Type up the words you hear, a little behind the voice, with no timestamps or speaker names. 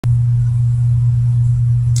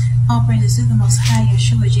All praises to the Most High,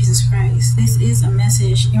 Yeshua, Jesus Christ. This is a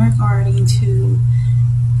message in regarding to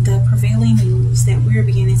the prevailing news that we're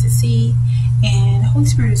beginning to see, and Holy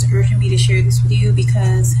Spirit is urging me to share this with you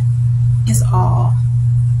because it's all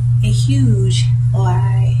a huge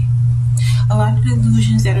lie. A lot of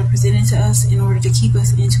delusions that are presented to us in order to keep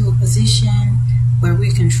us into a position where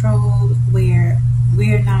we're controlled, where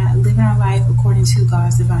we're not living our life according to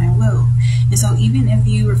God's divine will. And so even if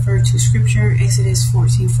you refer to scripture, Exodus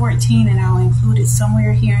 14:14, and I'll include it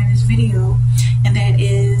somewhere here in this video, and that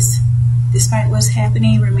is, despite what's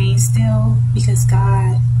happening, remain still, because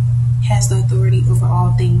God has the authority over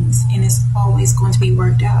all things, and it's always going to be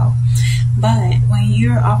worked out. But when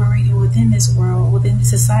you're operating within this world, within the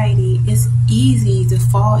society, it's easy to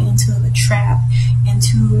fall into the trap,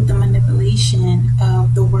 into the manipulation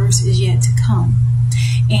of the worst is yet to come.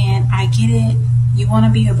 And I get it. You want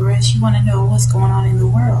to be abreast. You want to know what's going on in the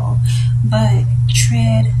world. But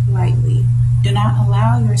tread lightly. Do not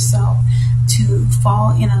allow yourself to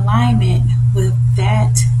fall in alignment with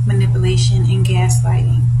that manipulation and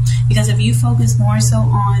gaslighting. Because if you focus more so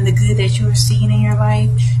on the good that you're seeing in your life,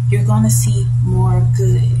 you're going to see more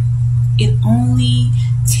good. It only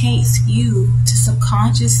takes you to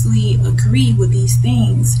subconsciously agree with these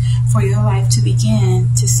things for your life to begin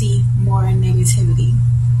to see more negativity.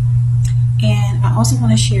 And I also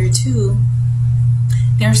want to share too,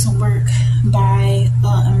 there's some work by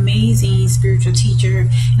an amazing spiritual teacher,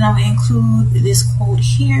 and I'll include this quote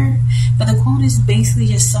here, but the quote is basically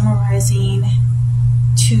just summarizing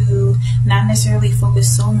to not necessarily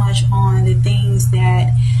focus so much on the things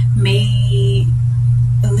that may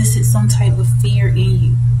elicit some type of fear in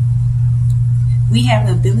you. We have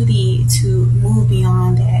the ability to move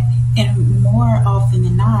beyond that, and more often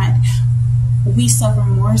than not, we suffer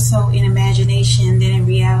more so in imagination than in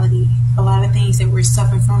reality. A lot of things that we're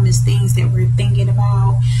suffering from is things that we're thinking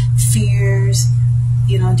about, fears,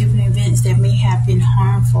 different events that may have been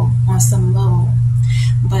harmful on some level.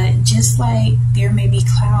 But just like there may be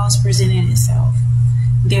clouds presenting itself,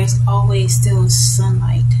 there's always still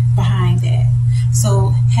sunlight behind that.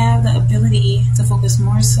 So have the ability to focus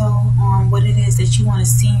more so on what it is that you want to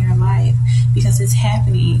see in your life, because it's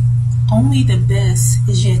happening. Only the best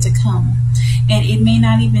is yet to come. And it may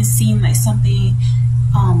not even seem like something,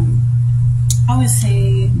 I would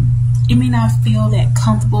say, it may not feel that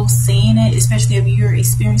comfortable saying it, especially if you're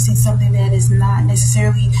experiencing something that is not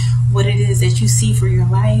necessarily what it is that you see for your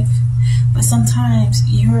life. But sometimes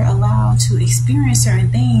you're allowed to experience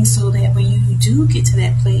certain things so that when you do get to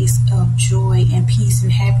that place of joy and peace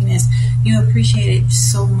and happiness, you appreciate it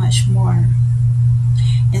so much more.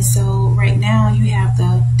 And so right now you have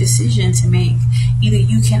the decision to make. Either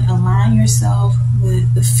you can align yourself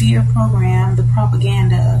with the fear program, the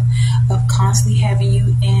propaganda of constantly having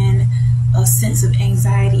you in a sense of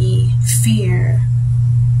anxiety, fear,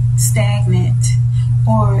 stagnant,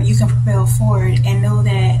 or you can propel forward and know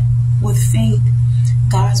that with faith,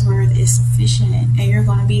 God's word is sufficient, and you're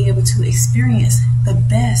going to be able to experience the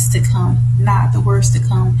best to come, not the worst to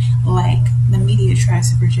come, like the media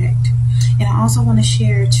tries to project. And I also want to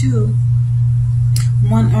share too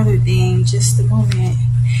one other thing, just a moment,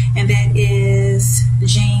 and that is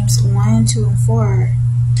James 1, 2, and 4.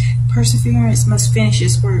 Perseverance must finish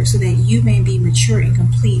its work so that you may be mature and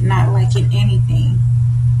complete, not lacking anything.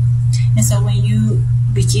 And so when you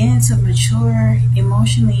begin to mature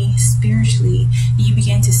emotionally, spiritually, you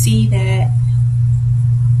begin to see that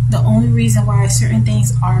the only reason why certain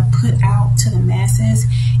things are put out to the masses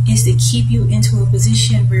is to keep you into a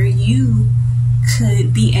position where you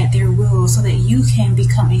could be at their will so that you can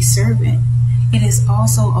become a servant. It is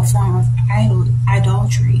also a form of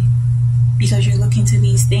idolatry, because you're looking to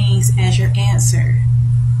these things as your answer.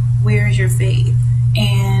 Where is your faith?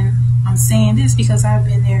 And I'm saying this because I've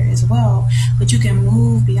been there as well, but you can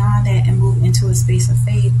move beyond that and move into a space of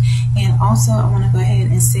faith. And also I want to go ahead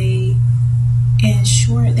and say, in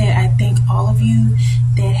short, that I thank all of you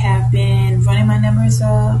that have been running my numbers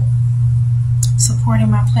up, supporting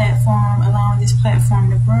my platform, allowing this platform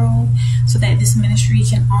to grow so that this ministry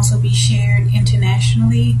can also be shared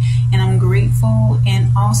internationally. And I'm grateful,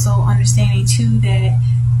 and also understanding too that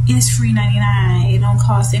it's free 99. It don't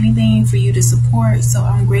cost anything for you to support. So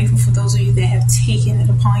I'm grateful for those of you that have taken it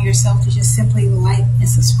upon yourself to just simply like and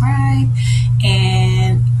subscribe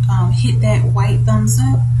and hit that white thumbs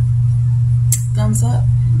up,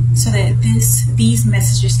 so that these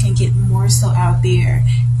messages can get more so out there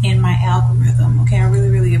in my algorithm. Okay, I really,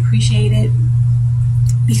 really appreciate it,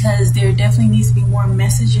 because there definitely needs to be more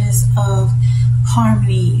messages of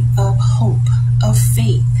harmony, of hope, of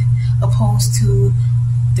faith, opposed to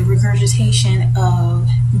the regurgitation of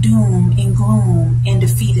doom and gloom and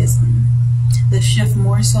defeatism. Let's shift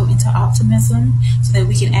more so into optimism so that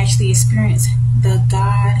we can actually experience the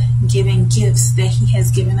God-given gifts that He has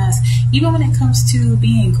given us. Even when it comes to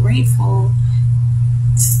being grateful,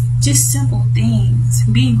 just simple things.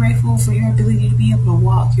 Being grateful for your ability to be able to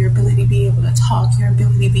walk, your ability to be able to talk, your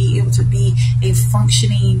ability to be able to be a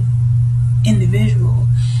functioning individual.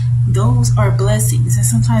 Those are blessings. And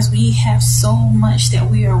sometimes we have so much that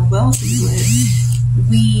we are wealthy with,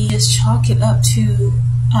 we just chalk it up to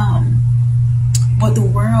what the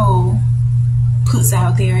world puts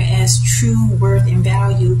out there as true worth and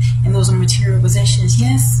value, and those are material possessions.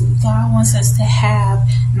 Yes, God wants us to have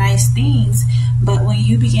nice things, but when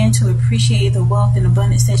you begin to appreciate the wealth and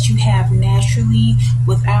abundance that you have naturally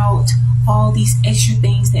without all these extra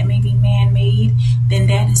things that may be man-made, then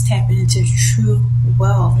that is tapping into true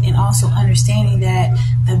wealth, and also understanding that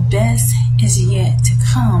the best is yet to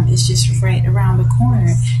come. It's just right around the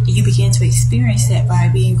corner. You begin to experience that by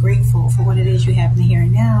being grateful for what it is you have in the here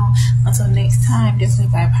and now. Until next time, definitely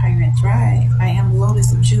vibe higher and thrive. I am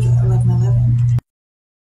Lotus of Judah. I love